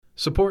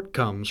Support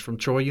comes from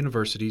Troy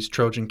University's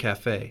Trojan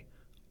Cafe,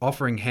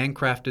 offering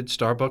handcrafted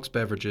Starbucks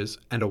beverages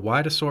and a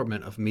wide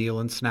assortment of meal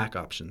and snack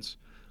options.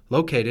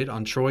 Located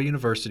on Troy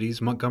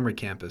University's Montgomery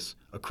campus,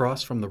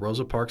 across from the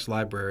Rosa Parks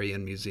Library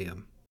and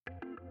Museum.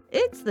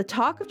 It's the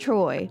Talk of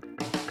Troy.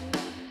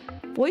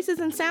 Voices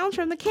and sounds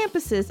from the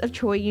campuses of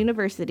Troy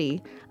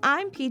University.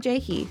 I'm PJ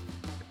Heath.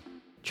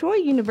 Troy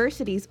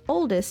University's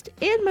oldest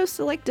and most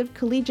selective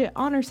collegiate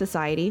honor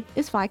society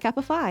is Phi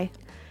Kappa Phi.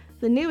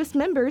 The newest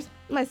members,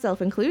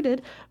 myself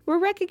included, were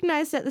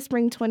recognized at the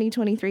spring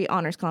 2023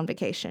 honors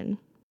convocation.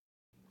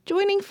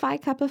 Joining Phi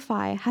Kappa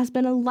Phi has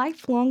been a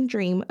lifelong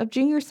dream of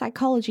junior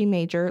psychology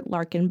major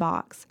Larkin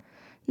Box.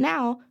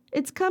 Now,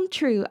 it's come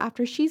true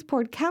after she's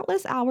poured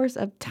countless hours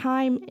of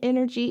time,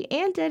 energy,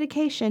 and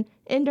dedication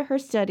into her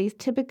studies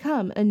to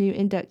become a new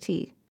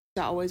inductee.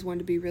 I always wanted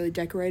to be really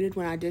decorated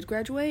when I did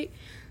graduate,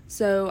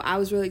 so I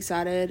was really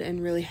excited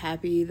and really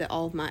happy that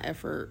all of my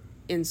effort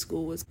in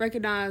school was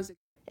recognized.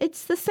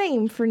 It's the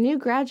same for new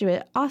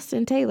graduate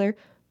Austin Taylor,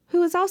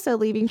 who is also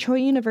leaving Troy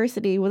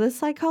University with a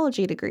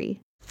psychology degree.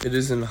 It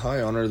is in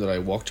high honor that I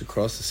walked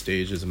across the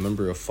stage as a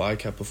member of Phi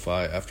Kappa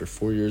Phi after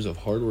 4 years of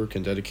hard work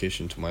and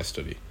dedication to my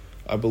study.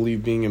 I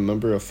believe being a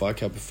member of Phi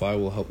Kappa Phi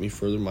will help me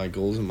further my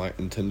goals in my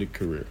intended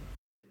career.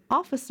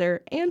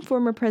 Officer and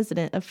former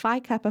president of Phi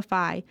Kappa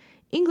Phi,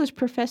 English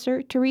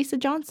professor Teresa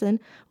Johnson,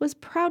 was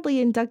proudly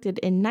inducted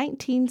in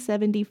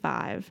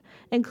 1975,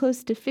 and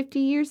close to 50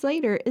 years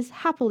later is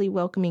happily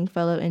welcoming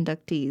fellow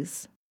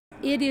inductees.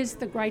 It is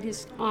the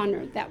greatest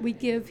honor that we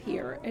give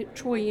here at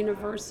Troy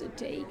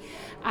University.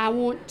 I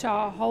want to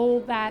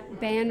hold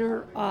that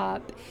banner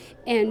up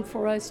and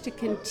for us to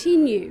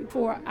continue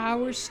for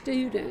our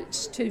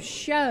students to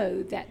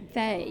show that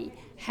they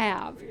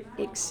have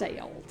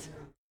excelled.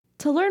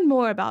 To learn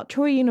more about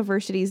Troy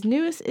University's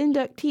newest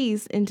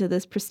inductees into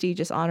this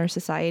prestigious honor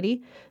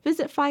society,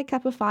 visit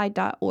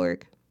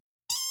phikappaphi.org.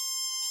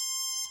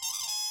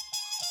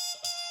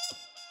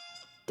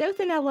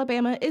 Dothan,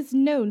 Alabama is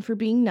known for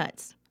being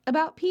nuts.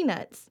 About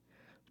peanuts.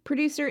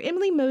 Producer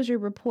Emily Mosier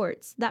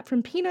reports that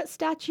from peanut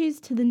statues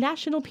to the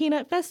National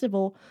Peanut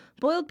Festival,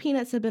 boiled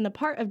peanuts have been a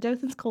part of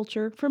Dothan's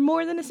culture for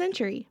more than a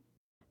century.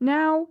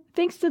 Now,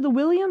 thanks to the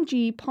William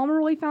G.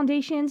 Pomeroy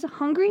Foundation's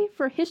Hungry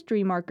for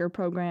History Marker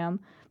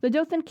program, the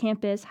Dothan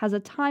campus has a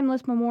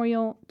timeless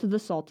memorial to the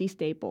salty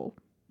staple.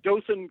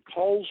 Dothan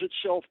calls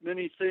itself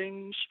many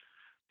things.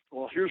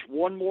 Well, here's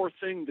one more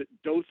thing that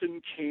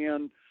Dothan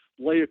can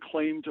lay a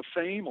claim to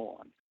fame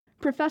on.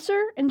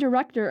 Professor and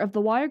director of the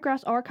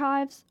Wiregrass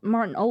Archives,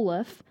 Martin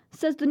Olaf,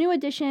 says the new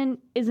edition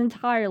is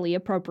entirely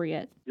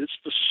appropriate. It's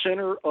the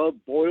center of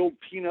boiled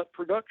peanut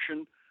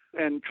production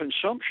and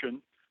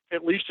consumption,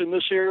 at least in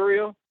this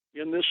area,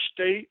 in this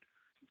state,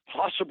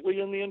 possibly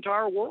in the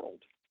entire world.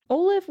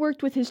 Olaf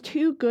worked with his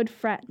two good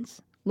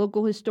friends,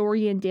 local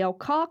historian Dale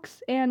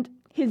Cox and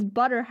his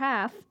butter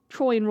half,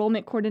 Troy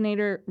enrollment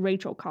coordinator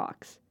Rachel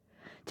Cox.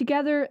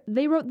 Together,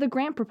 they wrote the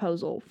grant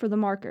proposal for the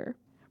marker.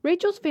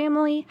 Rachel's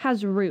family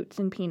has roots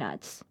in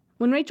peanuts.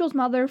 When Rachel's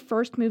mother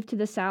first moved to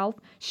the South,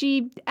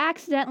 she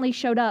accidentally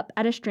showed up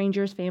at a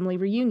stranger's family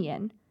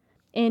reunion.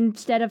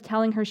 Instead of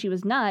telling her she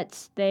was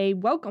nuts, they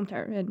welcomed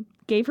her and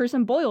gave her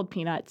some boiled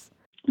peanuts.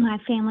 My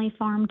family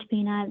farmed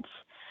peanuts.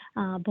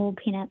 Boiled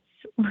peanuts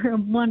were a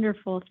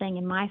wonderful thing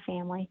in my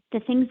family. The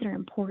things that are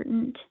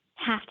important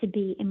have to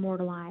be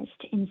immortalized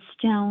in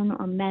stone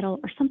or metal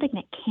or something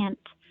that can't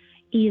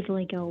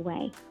easily go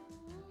away.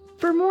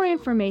 For more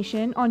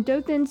information on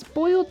Dothan's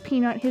boiled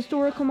peanut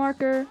historical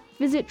marker,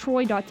 visit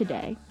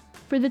troy.today.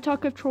 For the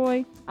Talk of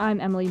Troy, I'm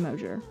Emily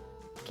Mosier.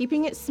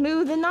 Keeping it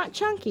smooth and not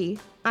chunky,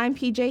 I'm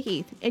PJ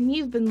Heath, and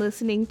you've been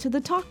listening to the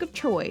Talk of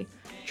Troy,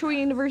 Troy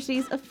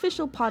University's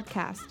official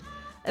podcast,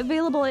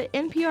 available at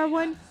NPR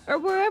One or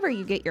wherever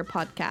you get your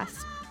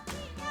podcasts.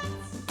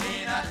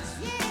 Peanuts.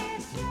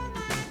 Yes, you're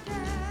my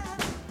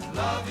girl.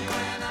 Love you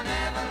and I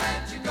never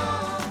let you go.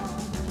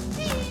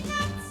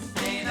 Peanuts.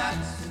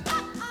 Peanuts.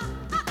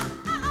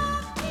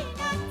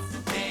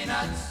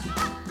 Peanuts.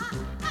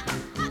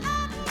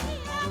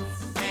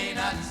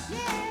 Peanuts.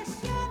 Yes,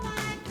 you're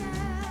my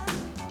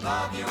girl.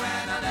 Love you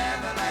and I never